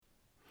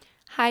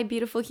Hi,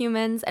 beautiful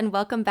humans, and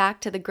welcome back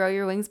to the Grow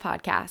Your Wings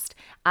podcast.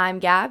 I'm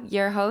Gab,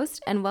 your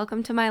host, and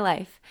welcome to my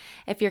life.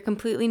 If you're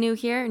completely new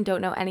here and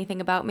don't know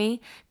anything about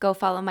me, go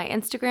follow my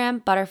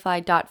Instagram,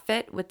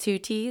 butterfly.fit with 2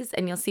 T's,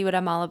 and you'll see what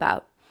I'm all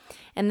about.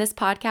 In this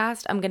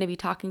podcast, I'm going to be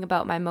talking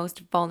about my most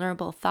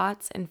vulnerable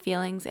thoughts and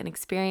feelings and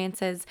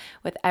experiences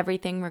with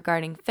everything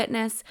regarding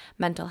fitness,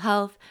 mental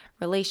health,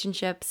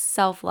 relationships,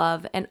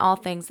 self-love, and all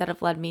things that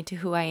have led me to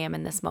who I am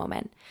in this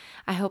moment.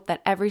 I hope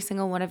that every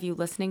single one of you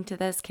listening to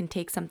this can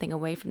take something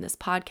away from this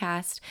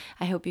podcast.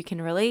 I hope you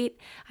can relate.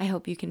 I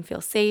hope you can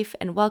feel safe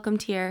and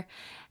welcomed here.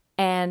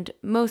 And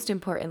most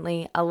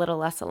importantly, a little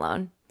less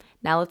alone.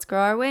 Now let's grow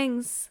our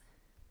wings.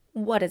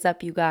 What is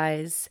up, you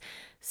guys?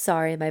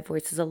 Sorry, my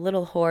voice is a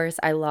little hoarse.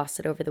 I lost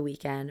it over the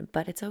weekend,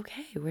 but it's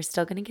okay. We're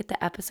still going to get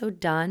the episode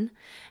done,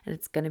 and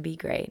it's going to be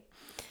great.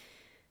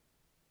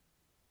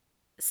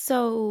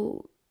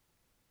 So,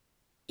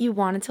 you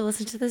wanted to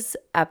listen to this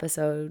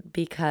episode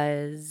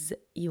because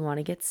you want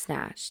to get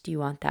snatched. You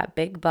want that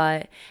big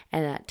butt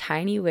and that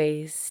tiny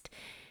waist.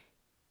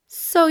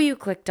 So, you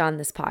clicked on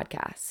this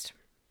podcast.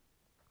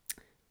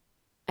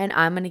 And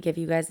I'm going to give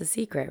you guys a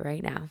secret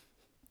right now.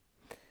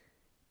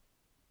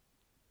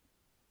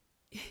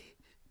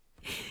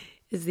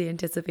 Is the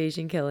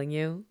anticipation killing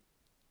you?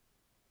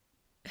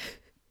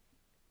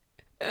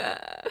 All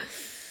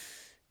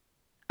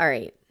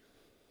right.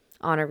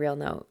 On a real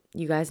note,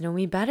 you guys know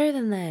me better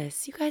than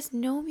this. You guys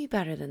know me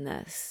better than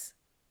this.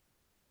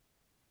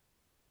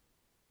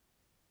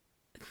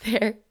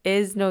 There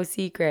is no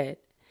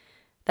secret.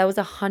 That was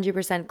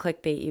 100%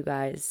 clickbait, you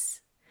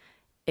guys.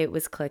 It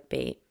was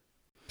clickbait.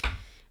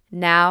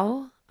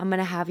 Now, I'm going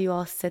to have you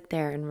all sit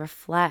there and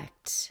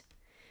reflect.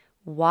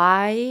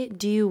 Why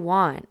do you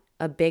want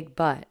a big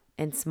butt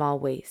and small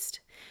waist?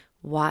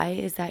 Why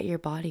is that your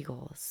body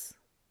goals?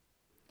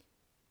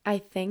 I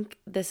think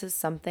this is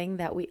something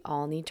that we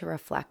all need to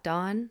reflect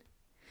on.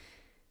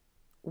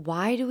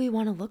 Why do we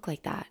want to look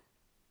like that?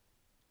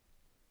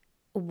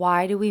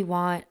 Why do we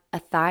want a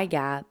thigh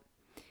gap,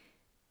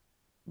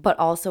 but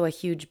also a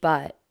huge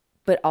butt,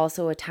 but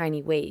also a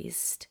tiny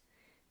waist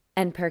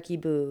and perky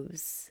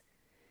boobs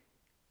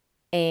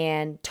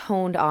and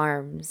toned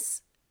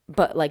arms,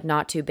 but like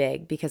not too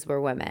big because we're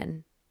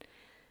women?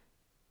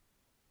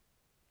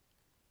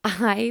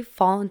 I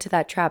fall into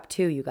that trap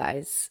too, you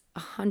guys,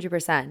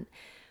 100%.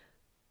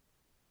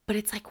 But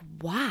it's like,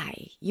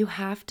 why? You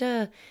have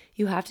to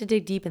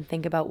dig deep and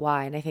think about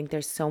why. And I think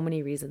there's so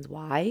many reasons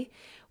why.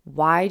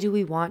 Why do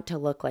we want to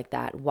look like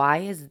that? Why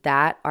is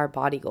that our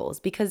body goals?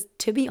 Because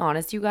to be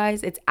honest, you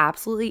guys, it's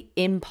absolutely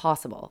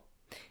impossible.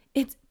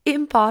 It's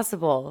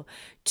impossible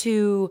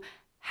to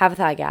have a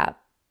thigh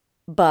gap,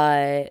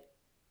 but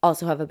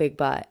also have a big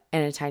butt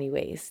and a tiny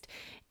waist.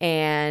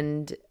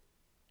 And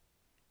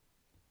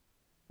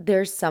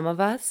there's some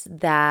of us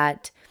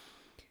that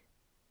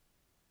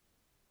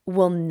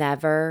will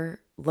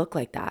never look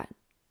like that.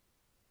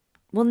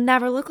 Will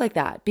never look like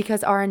that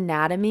because our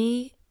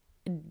anatomy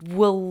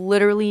will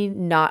literally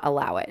not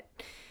allow it.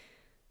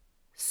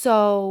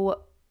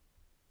 So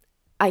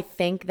I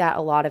think that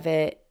a lot of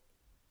it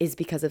is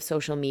because of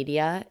social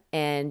media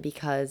and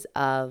because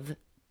of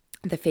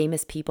the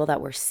famous people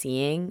that we're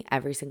seeing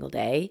every single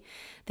day.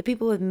 The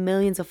people with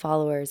millions of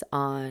followers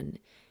on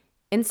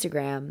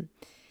Instagram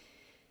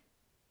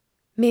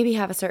maybe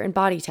have a certain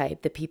body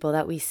type. The people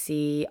that we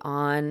see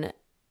on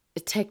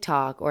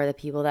TikTok or the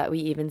people that we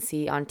even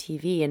see on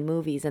TV and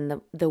movies, and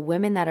the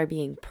women that are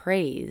being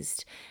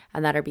praised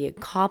and that are being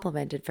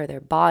complimented for their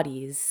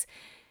bodies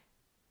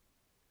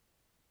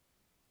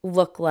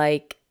look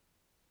like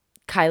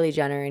Kylie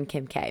Jenner and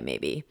Kim K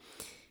maybe.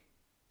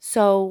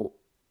 So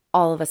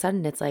all of a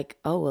sudden it's like,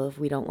 oh, well, if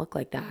we don't look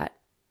like that,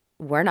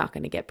 we're not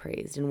going to get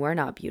praised and we're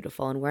not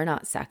beautiful and we're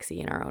not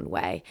sexy in our own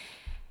way.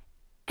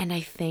 And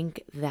I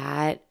think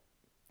that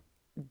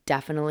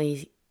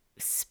definitely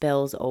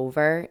spills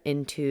over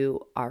into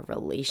our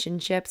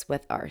relationships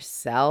with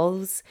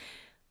ourselves,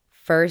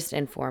 first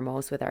and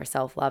foremost with our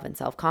self-love and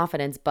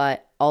self-confidence,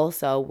 but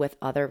also with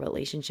other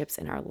relationships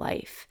in our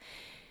life,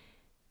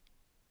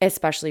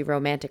 especially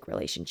romantic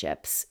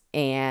relationships.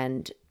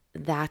 And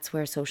that's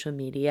where social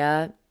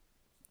media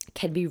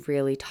can be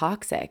really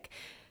toxic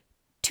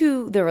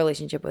to the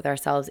relationship with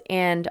ourselves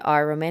and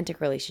our romantic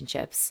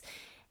relationships.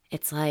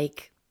 It's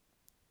like,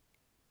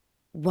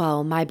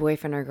 well, my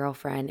boyfriend or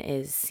girlfriend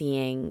is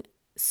seeing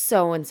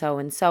so and so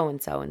and so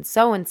and so and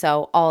so and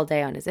so all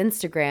day on his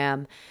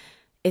Instagram.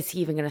 Is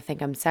he even going to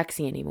think I'm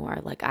sexy anymore?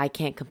 Like, I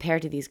can't compare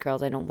to these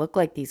girls. I don't look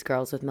like these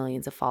girls with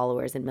millions of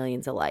followers and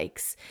millions of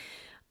likes.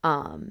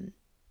 And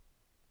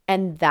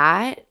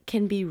that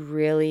can be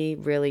really,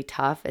 really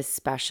tough,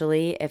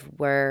 especially if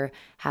we're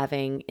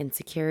having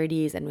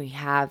insecurities and we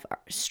have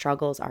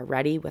struggles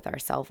already with our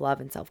self-love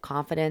and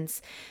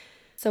self-confidence.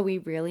 So we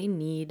really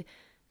need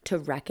to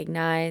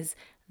recognize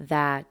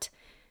that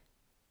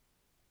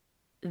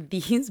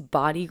these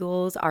body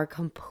goals are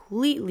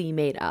completely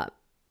made up.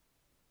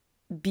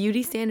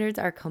 Beauty standards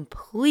are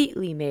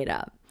completely made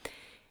up.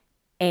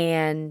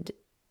 And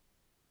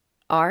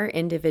our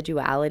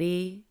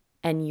individuality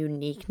and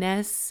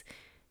uniqueness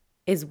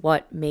is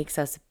what makes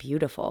us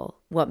beautiful,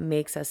 what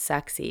makes us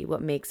sexy,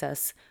 what makes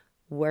us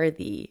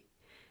worthy.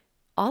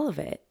 All of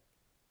it.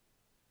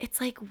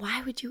 It's like,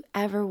 why would you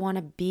ever want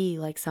to be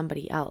like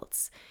somebody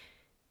else?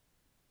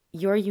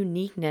 Your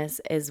uniqueness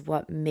is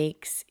what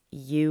makes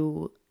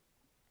you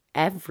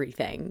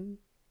everything,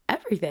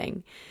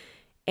 everything.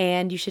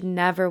 And you should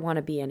never want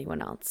to be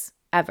anyone else,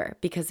 ever,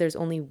 because there's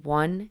only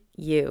one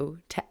you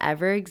to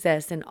ever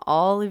exist in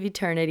all of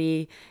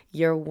eternity.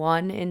 You're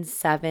 1 in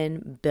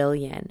 7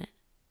 billion.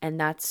 And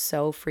that's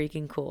so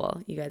freaking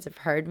cool. You guys have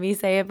heard me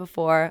say it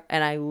before,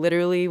 and I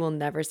literally will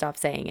never stop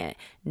saying it.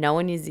 No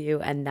one is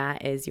you, and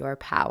that is your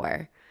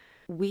power.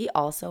 We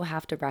also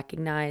have to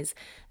recognize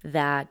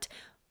that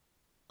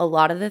a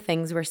lot of the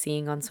things we're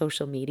seeing on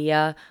social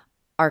media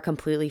are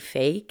completely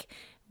fake.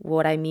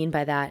 What I mean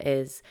by that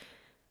is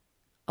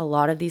a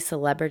lot of these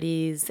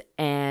celebrities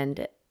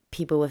and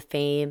people with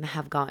fame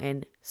have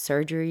gotten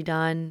surgery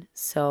done.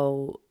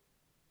 So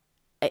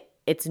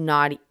it's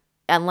not,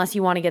 unless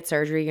you want to get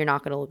surgery, you're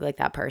not going to look like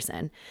that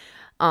person.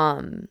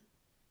 And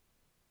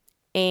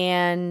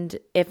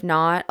if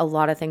not, a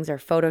lot of things are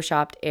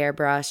photoshopped,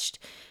 airbrushed,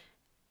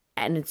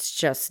 and it's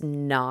just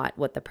not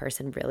what the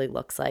person really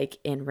looks like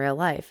in real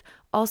life.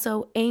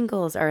 Also,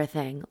 angles are a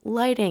thing.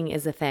 Lighting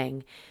is a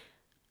thing.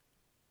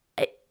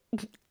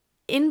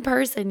 In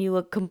person, you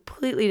look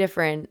completely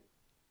different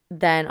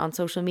than on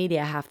social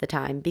media half the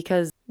time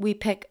because we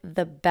pick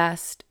the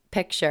best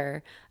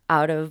picture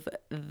out of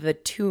the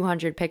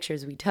 200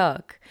 pictures we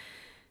took.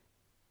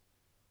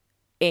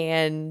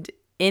 And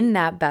in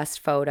that best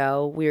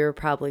photo, we were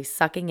probably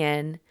sucking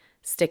in,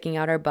 sticking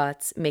out our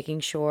butts, making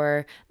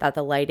sure that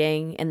the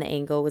lighting and the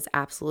angle was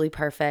absolutely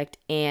perfect.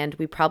 And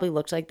we probably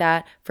looked like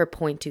that for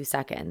 0.2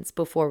 seconds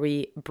before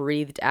we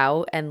breathed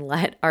out and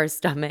let our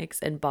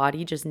stomachs and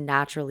body just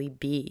naturally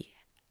be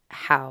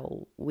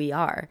how we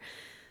are.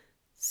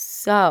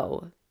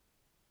 So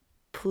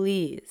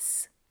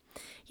please,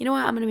 you know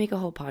what? I'm going to make a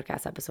whole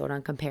podcast episode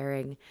on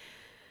comparing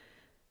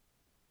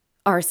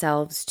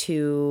ourselves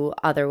to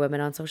other women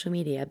on social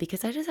media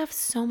because I just have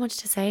so much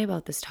to say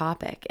about this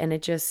topic. And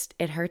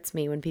it hurts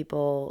me when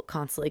people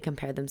constantly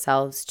compare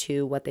themselves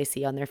to what they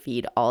see on their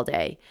feed all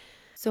day.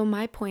 So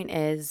my point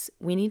is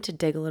we need to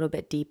dig a little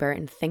bit deeper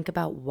and think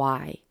about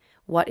why.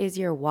 What is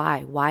your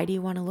why? Why do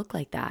you want to look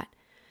like that?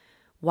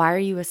 Why are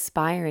you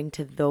aspiring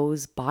to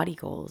those body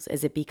goals?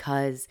 Is it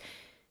because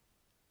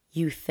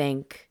you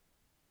think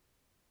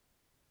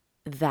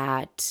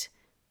that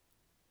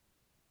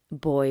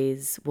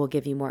boys will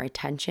give you more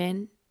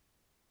attention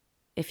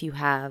if you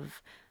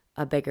have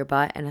a bigger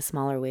butt and a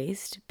smaller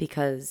waist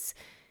because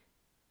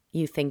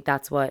you think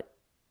that's what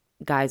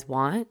guys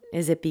want?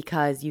 Is it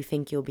because you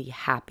think you'll be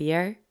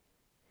happier?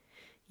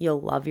 You'll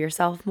love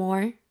yourself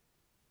more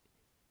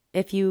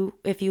if you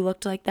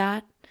looked like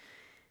that?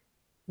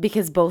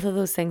 Because both of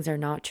those things are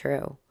not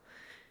true.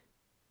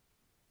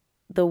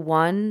 The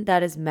one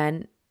that is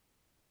meant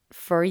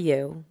for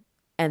you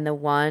and the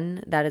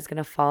one that is going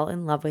to fall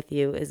in love with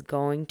you is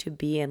going to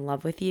be in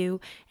love with you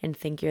and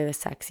think you're the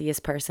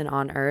sexiest person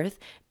on earth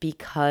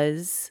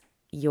because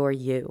you're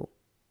you.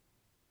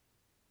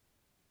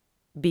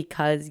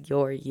 Because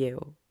you're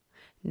you.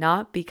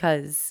 Not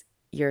because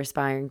you're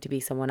aspiring to be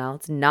someone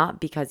else. Not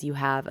because you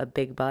have a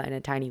big butt and a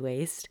tiny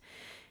waist.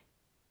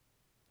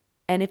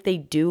 And if they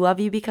do love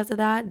you because of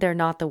that, they're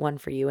not the one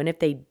for you. And if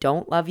they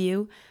don't love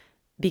you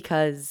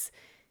because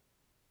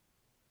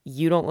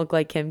you don't look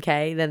like Kim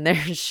K, then they're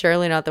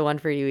surely not the one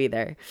for you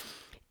either.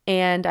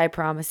 And I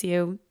promise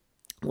you,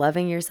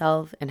 loving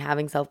yourself and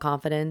having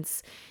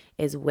self-confidence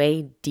is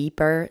way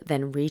deeper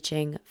than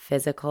reaching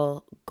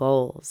physical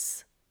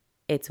goals.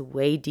 It's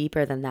way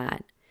deeper than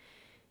that.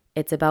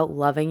 It's about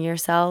loving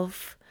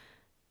yourself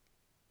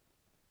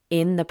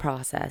in the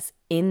process,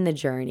 in the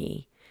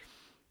journey,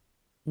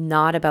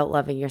 not about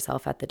loving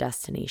yourself at the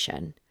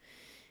destination.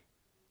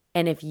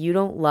 And if you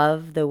don't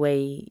love the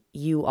way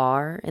you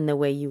are and the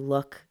way you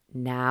look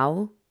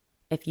now,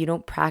 if you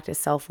don't practice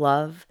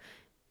self-love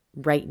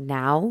right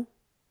now,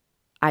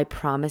 I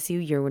promise you,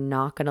 you're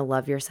not going to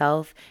love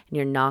yourself and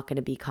you're not going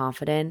to be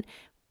confident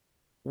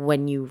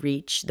when you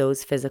reach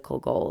those physical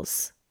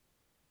goals.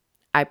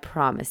 I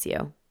promise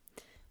you.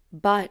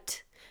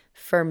 But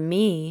for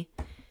me,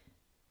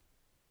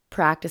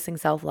 practicing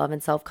self-love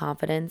and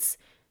self-confidence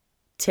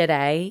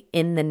today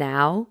in the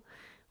now,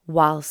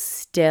 while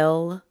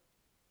still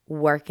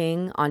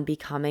working on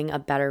becoming a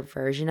better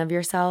version of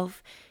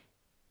yourself,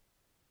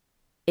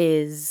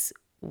 is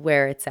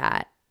where it's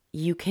at.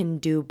 You can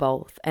do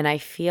both. And I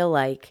feel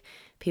like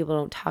people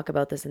don't talk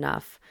about this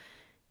enough.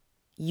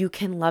 You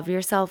can love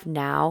yourself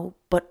now,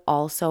 but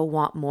also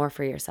want more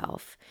for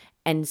yourself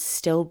and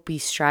still be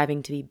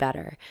striving to be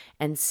better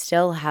and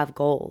still have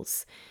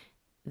goals.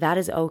 That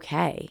is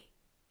okay.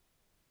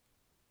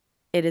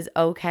 It is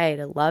okay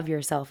to love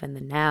yourself in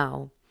the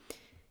now,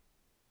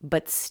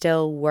 but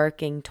still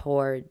working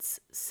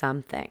towards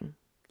something.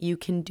 You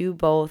can do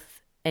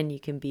both and you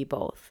can be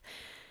both.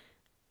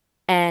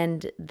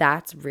 And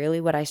that's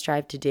really what I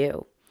strive to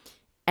do.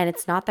 And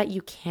it's not that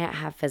you can't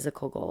have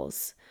physical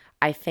goals.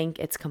 I think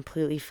it's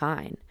completely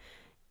fine.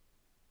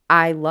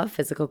 I love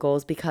physical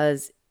goals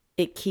because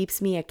it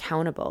keeps me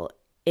accountable.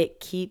 It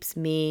keeps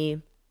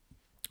me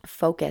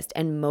focused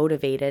and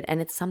motivated,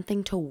 and it's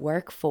something to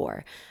work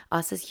for.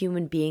 Us as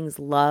human beings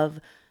love,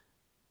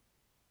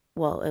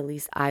 well, at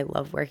least I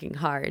love working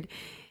hard,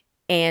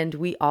 and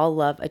we all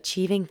love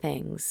achieving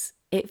things.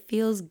 It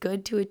feels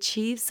good to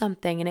achieve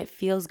something, and it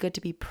feels good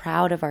to be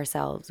proud of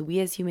ourselves. We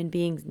as human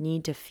beings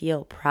need to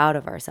feel proud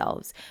of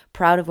ourselves,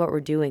 proud of what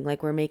we're doing,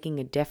 like we're making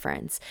a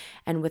difference.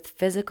 And with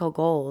physical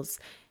goals,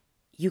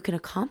 you can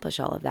accomplish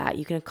all of that.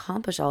 You can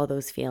accomplish all of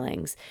those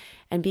feelings.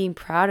 And being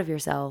proud of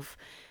yourself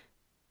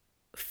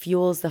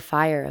fuels the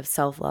fire of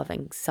self-love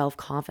and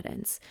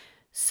self-confidence.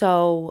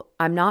 So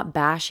I'm not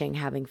bashing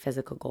having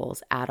physical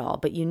goals at all,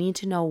 but you need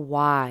to know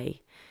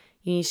why.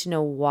 You need to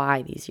know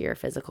why these are your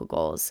physical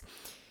goals.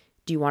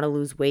 Do you want to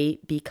lose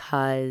weight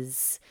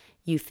because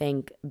you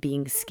think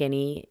being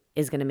skinny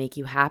is going to make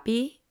you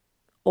happy?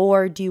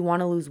 Or do you want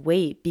to lose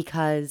weight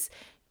because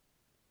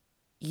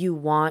you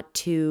want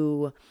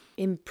to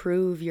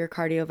improve your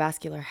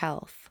cardiovascular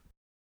health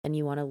and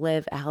you want to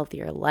live a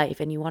healthier life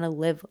and you want to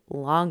live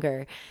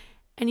longer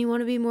and you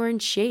want to be more in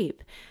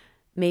shape?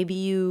 Maybe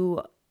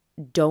you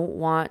don't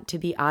want to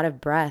be out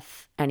of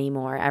breath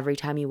anymore every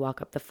time you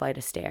walk up the flight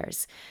of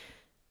stairs.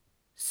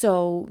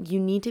 So you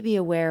need to be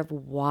aware of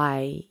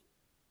why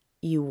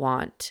you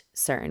want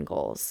certain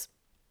goals.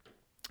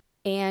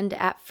 And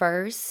at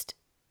first,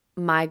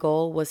 my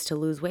goal was to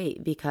lose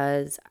weight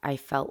because I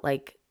felt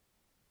like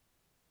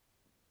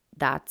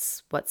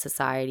that's what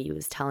society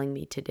was telling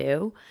me to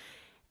do.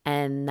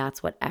 And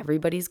that's what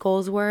everybody's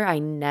goals were. I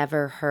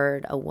never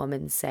heard a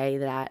woman say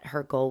that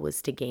her goal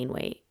was to gain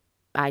weight.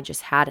 I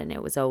just hadn't.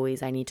 It was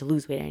always, I need to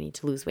lose weight. I need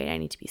to lose weight. I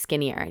need to be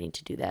skinnier. I need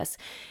to do this.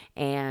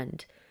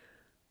 And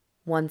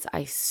once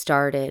I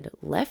started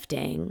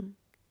lifting,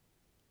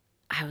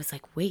 I was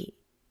like, wait,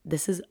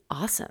 this is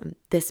awesome.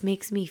 This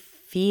makes me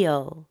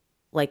feel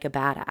like a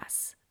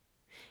badass.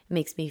 It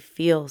makes me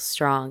feel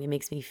strong. It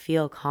makes me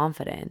feel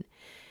confident.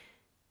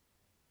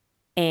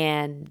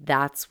 And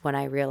that's when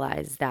I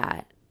realized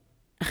that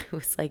I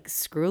was like,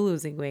 screw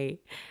losing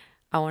weight.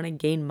 I want to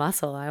gain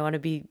muscle. I want to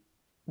be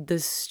the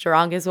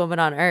strongest woman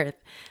on earth.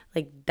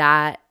 Like,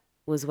 that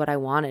was what I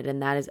wanted,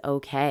 and that is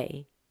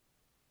okay.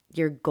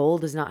 Your goal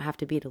does not have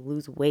to be to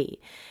lose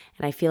weight.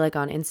 And I feel like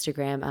on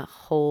Instagram, a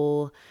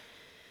whole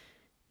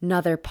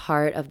another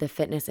part of the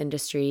fitness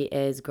industry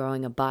is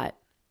growing a butt.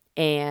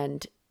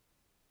 And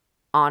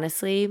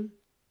honestly,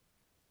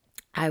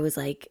 I was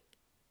like,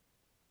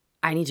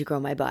 I need to grow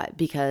my butt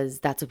because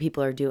that's what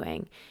people are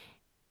doing.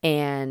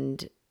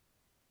 And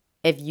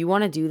if you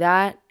want to do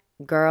that,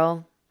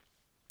 girl,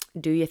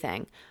 do your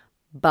thing.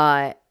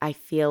 But I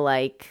feel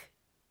like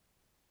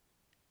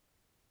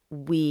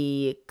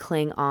we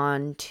cling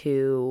on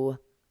to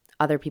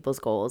other people's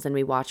goals and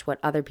we watch what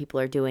other people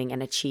are doing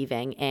and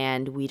achieving,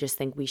 and we just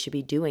think we should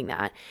be doing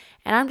that.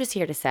 And I'm just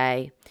here to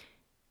say,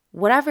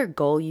 whatever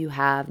goal you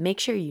have, make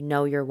sure you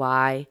know your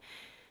why.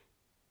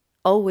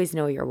 Always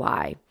know your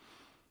why.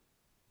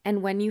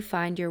 And when you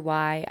find your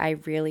why, I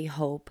really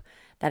hope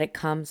that it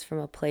comes from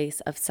a place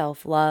of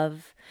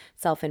self-love,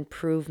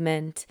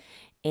 self-improvement,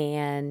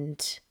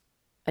 and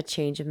a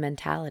change of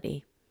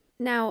mentality.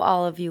 Now,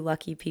 all of you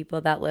lucky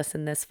people that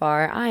listen this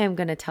far, I am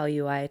going to tell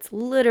you why it's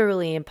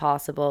literally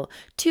impossible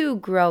to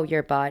grow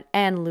your butt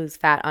and lose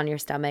fat on your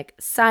stomach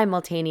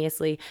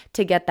simultaneously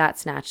to get that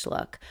snatched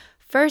look.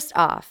 First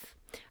off,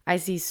 I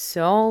see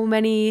so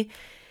many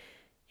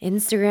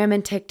Instagram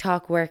and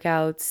TikTok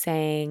workouts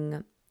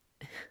saying,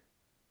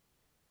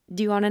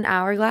 do you want an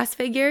hourglass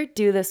figure?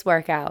 Do this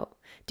workout.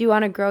 Do you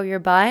want to grow your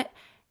butt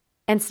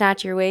and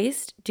snatch your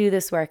waist? Do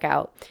this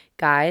workout.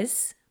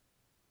 Guys,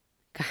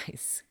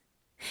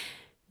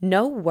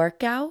 no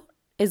workout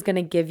is going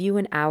to give you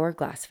an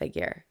hourglass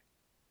figure.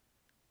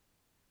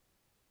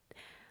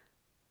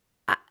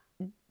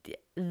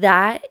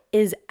 That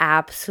is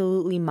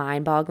absolutely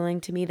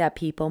mind-boggling to me that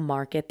people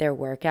market their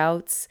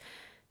workouts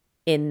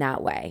in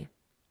that way.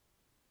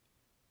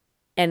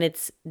 And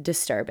it's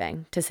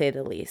disturbing, to say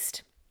the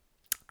least.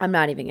 I'm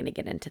not even going to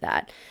get into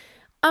that.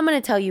 I'm going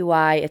to tell you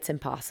why it's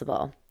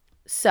impossible.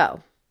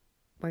 So,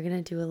 we're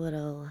going to do a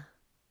little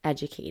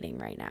educating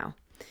right now.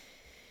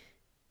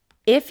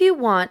 If you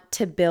want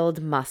to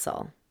build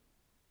muscle,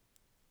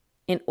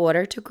 in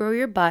order to grow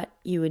your butt,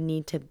 you would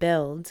need to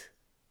build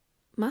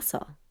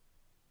muscle.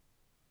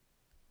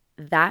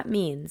 That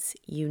means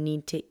you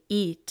need to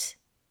eat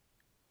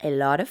a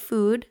lot of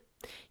food.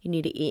 You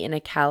need to eat in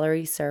a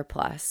calorie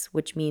surplus,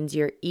 which means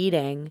you're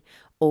eating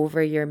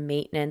over your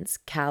maintenance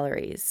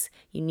calories.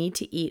 You need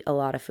to eat a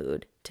lot of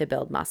food to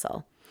build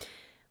muscle.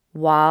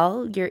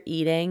 While you're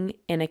eating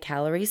in a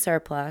calorie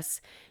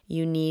surplus,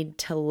 you need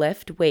to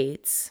lift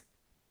weights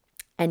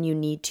and you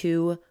need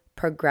to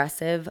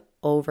progressive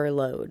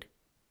overload.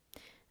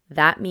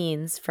 That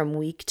means from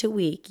week to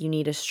week, you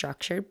need a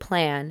structured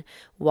plan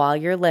while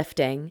you're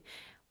lifting.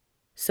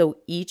 So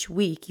each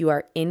week you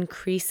are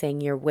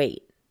increasing your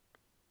weight.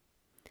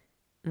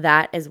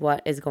 That is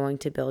what is going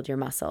to build your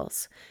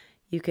muscles.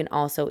 You can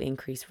also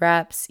increase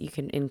reps, you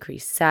can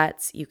increase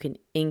sets, you can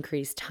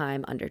increase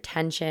time under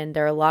tension.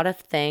 There are a lot of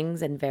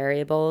things and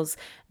variables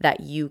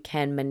that you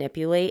can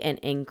manipulate and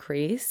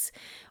increase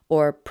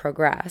or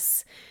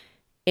progress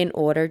in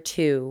order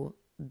to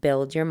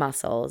build your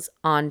muscles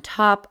on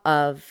top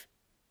of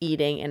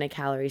eating in a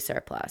calorie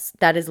surplus.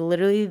 That is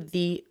literally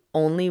the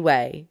only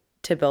way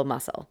to build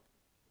muscle.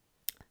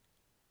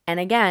 And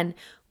again,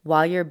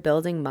 while you're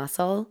building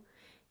muscle,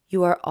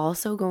 you are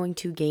also going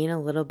to gain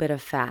a little bit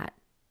of fat.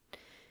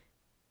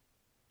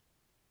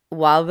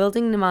 While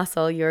building the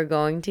muscle, you're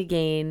going to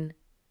gain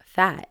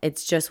fat.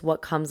 It's just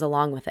what comes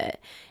along with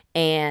it.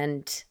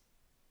 And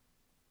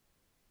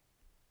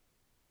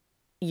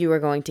you are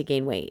going to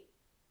gain weight.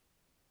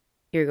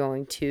 You're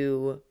going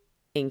to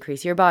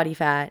increase your body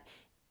fat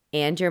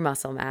and your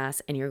muscle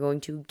mass, and you're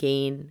going to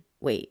gain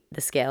weight.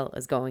 The scale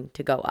is going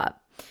to go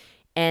up.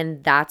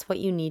 And that's what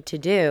you need to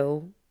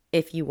do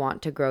if you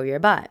want to grow your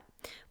butt.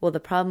 Well, the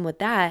problem with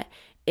that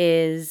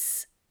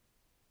is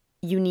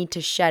you need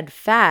to shed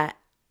fat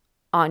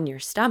on your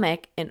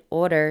stomach in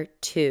order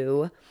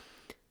to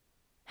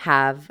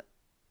have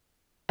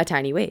a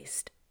tiny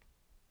waist.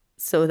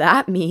 So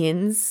that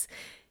means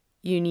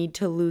you need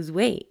to lose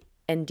weight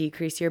and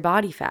decrease your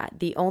body fat.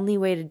 The only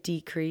way to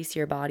decrease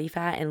your body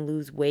fat and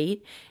lose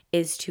weight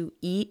is to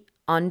eat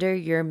under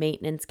your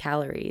maintenance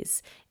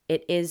calories.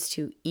 It is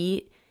to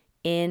eat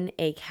in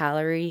a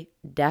calorie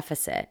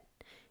deficit.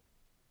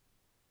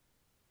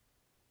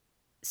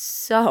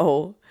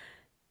 So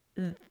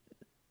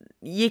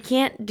you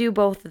can't do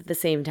both at the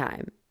same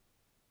time,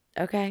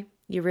 okay?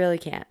 You really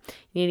can't.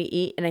 You need to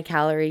eat in a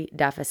calorie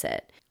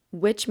deficit,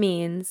 which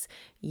means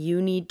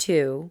you need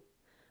to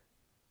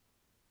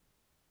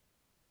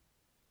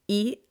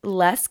eat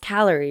less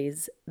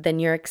calories than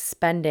you're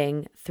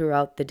expending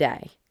throughout the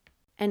day.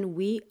 And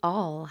we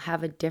all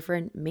have a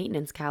different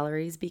maintenance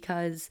calories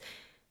because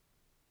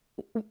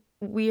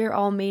we are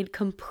all made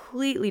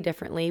completely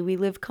differently. We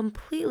live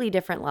completely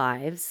different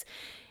lives,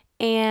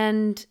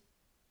 and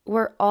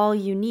we're all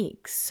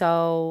unique.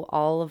 So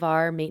all of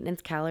our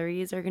maintenance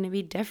calories are going to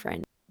be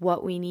different.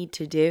 What we need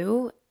to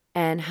do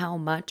and how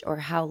much or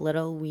how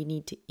little we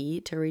need to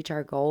eat to reach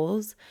our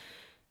goals,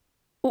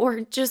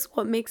 or just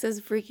what makes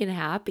us freaking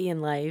happy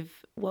in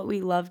life, what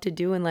we love to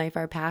do in life,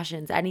 our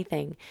passions,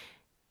 anything.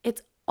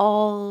 It's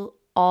all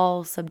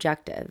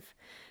subjective.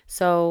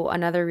 So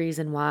another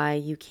reason why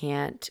you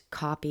can't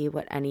copy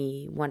what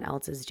anyone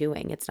else is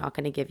doing, it's not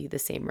going to give you the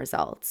same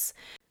results.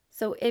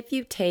 So if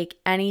you take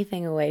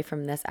anything away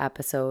from this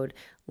episode,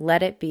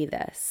 let it be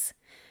this.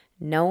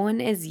 No one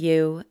is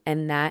you,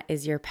 and that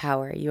is your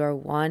power. You are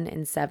 1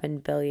 in 7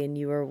 billion.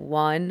 You are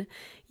one.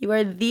 You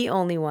are the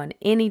only one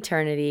in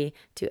eternity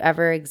to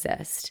ever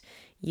exist.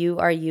 You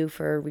are you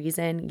for a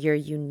reason. You're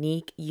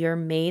unique. You're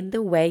made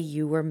the way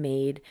you were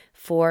made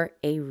for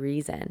a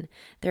reason.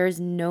 There is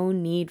no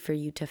need for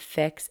you to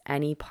fix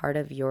any part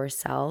of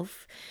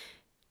yourself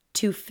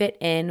to fit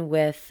in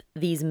with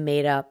these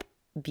made up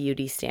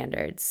beauty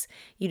standards.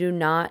 You do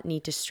not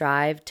need to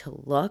strive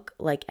to look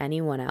like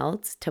anyone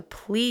else, to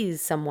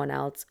please someone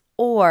else,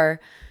 or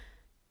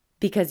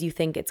because you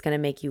think it's going to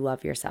make you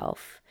love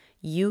yourself.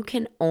 You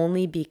can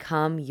only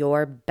become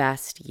your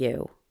best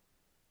you.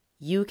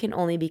 You can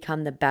only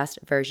become the best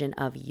version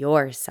of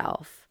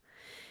yourself.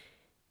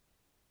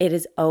 It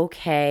is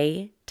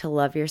okay to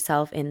love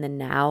yourself in the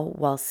now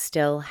while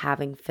still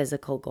having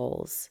physical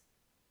goals.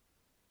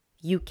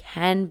 You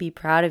can be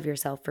proud of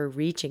yourself for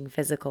reaching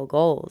physical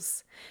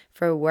goals,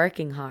 for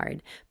working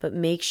hard, but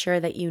make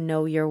sure that you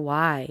know your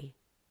why.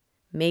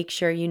 Make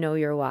sure you know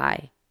your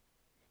why,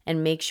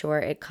 and make sure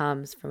it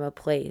comes from a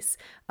place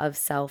of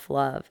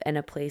self-love and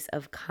a place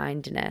of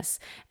kindness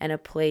and a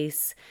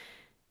place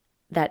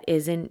that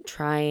isn't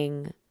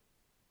trying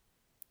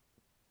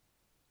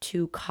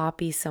to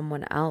copy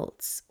someone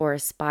else or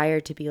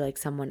aspire to be like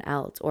someone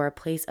else, or a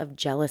place of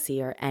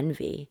jealousy or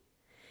envy.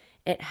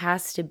 It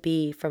has to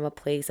be from a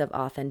place of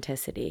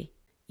authenticity.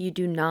 You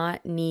do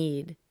not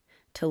need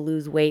to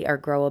lose weight or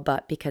grow a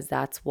butt because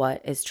that's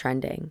what is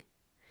trending.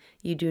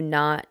 You do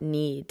not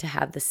need to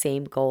have the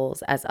same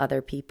goals as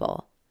other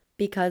people,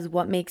 because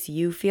what makes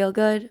you feel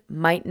good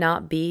might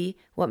not be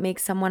what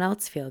makes someone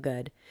else feel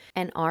good.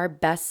 And our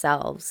best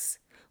selves,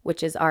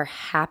 which is our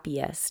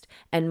happiest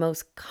and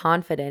most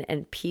confident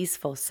and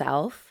peaceful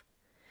self,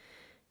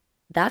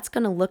 that's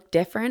going to look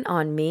different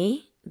on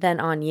me than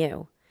on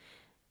you.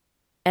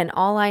 And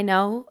all I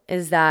know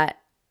is that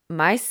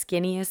my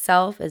skinniest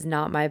self is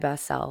not my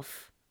best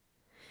self.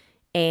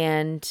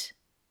 And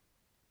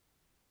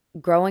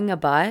growing a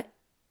butt,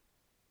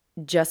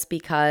 just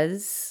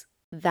because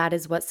that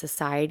is what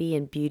society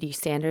and beauty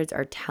standards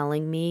are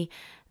telling me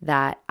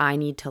that I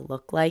need to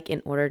look like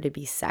in order to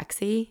be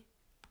sexy,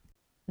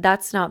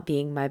 that's not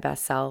being my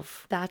best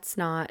self. That's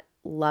not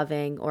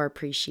loving or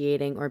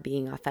appreciating or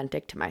being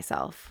authentic to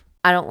myself.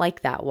 I don't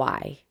like that.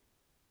 Why?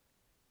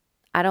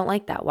 I don't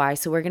like that why.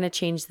 So we're going to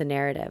change the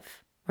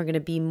narrative. We're going to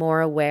be more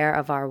aware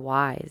of our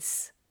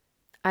whys.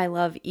 I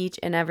love each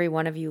and every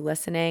one of you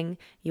listening.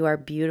 You are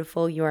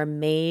beautiful. You are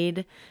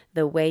made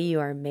the way you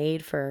are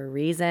made for a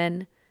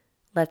reason.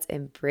 Let's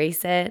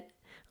embrace it.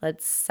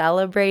 Let's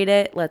celebrate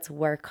it. Let's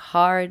work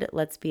hard.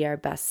 Let's be our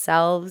best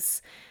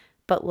selves.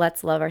 But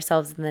let's love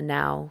ourselves in the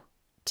now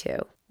too.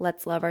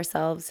 Let's love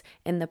ourselves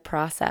in the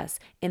process,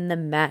 in the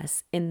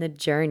mess, in the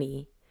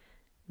journey.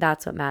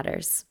 That's what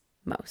matters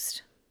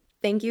most.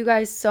 Thank you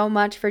guys so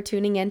much for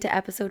tuning in to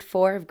episode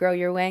 4 of Grow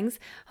Your Wings.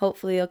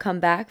 Hopefully you'll come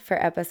back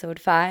for episode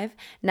 5.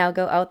 Now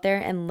go out there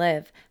and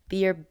live. Be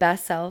your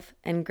best self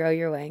and grow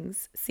your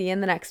wings. See you in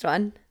the next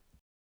one.